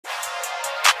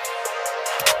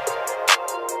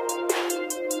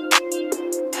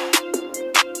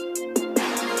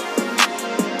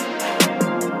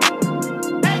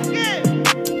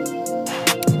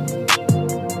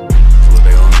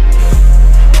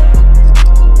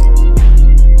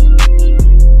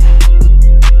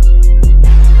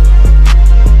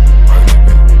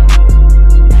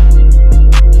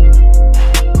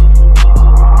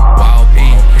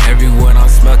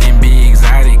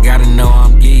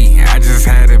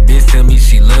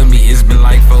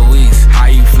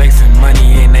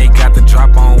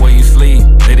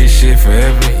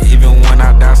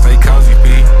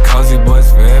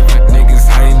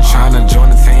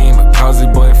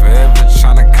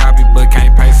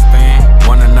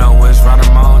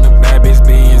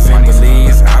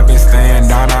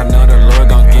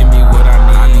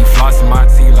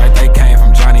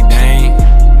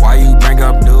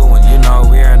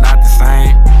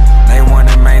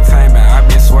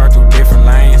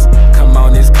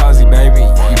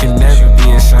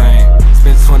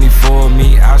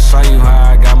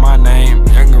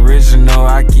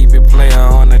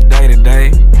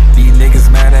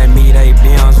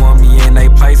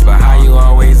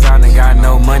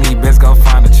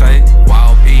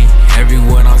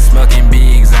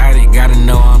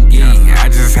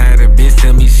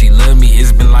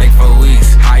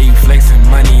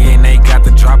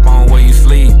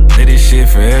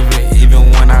forever. Even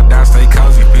when I die, stay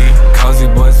cozy, P. Cozy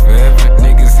boys forever.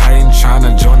 Niggas hating,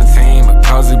 tryna join the team. A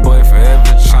cozy boy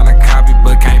forever. Tryna copy,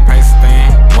 but can't paste a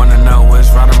thing. Wanna know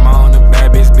what's right, I'm on the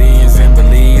bad bitch beans and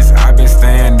Belize. I been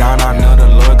staying down, I know the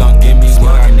Lord gon' give me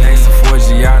what I need. Next to 4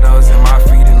 Giottos and my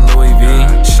feet in Louis V.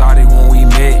 Shawty when we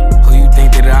met, who you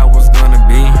think that I was gonna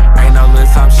be? Ain't no little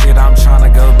time shit, I'm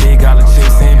tryna go big, all the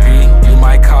chips in P. You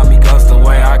might call me ghost the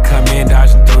way I come in,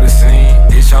 dodging through the scene.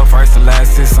 This your first and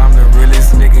last, since I'm the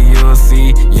realest nigga you'll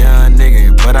see. Young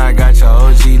nigga, but I got your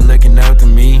OG looking up to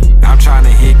me. I'm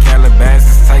tryna hit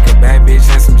Calabasas, take a bad bitch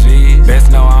and some G's.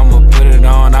 Best know I'ma put it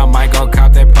on, I might go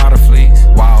cop that powder fleece.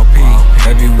 Wild P,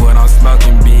 heavy wood I'm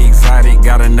smoking, be exotic,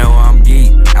 gotta know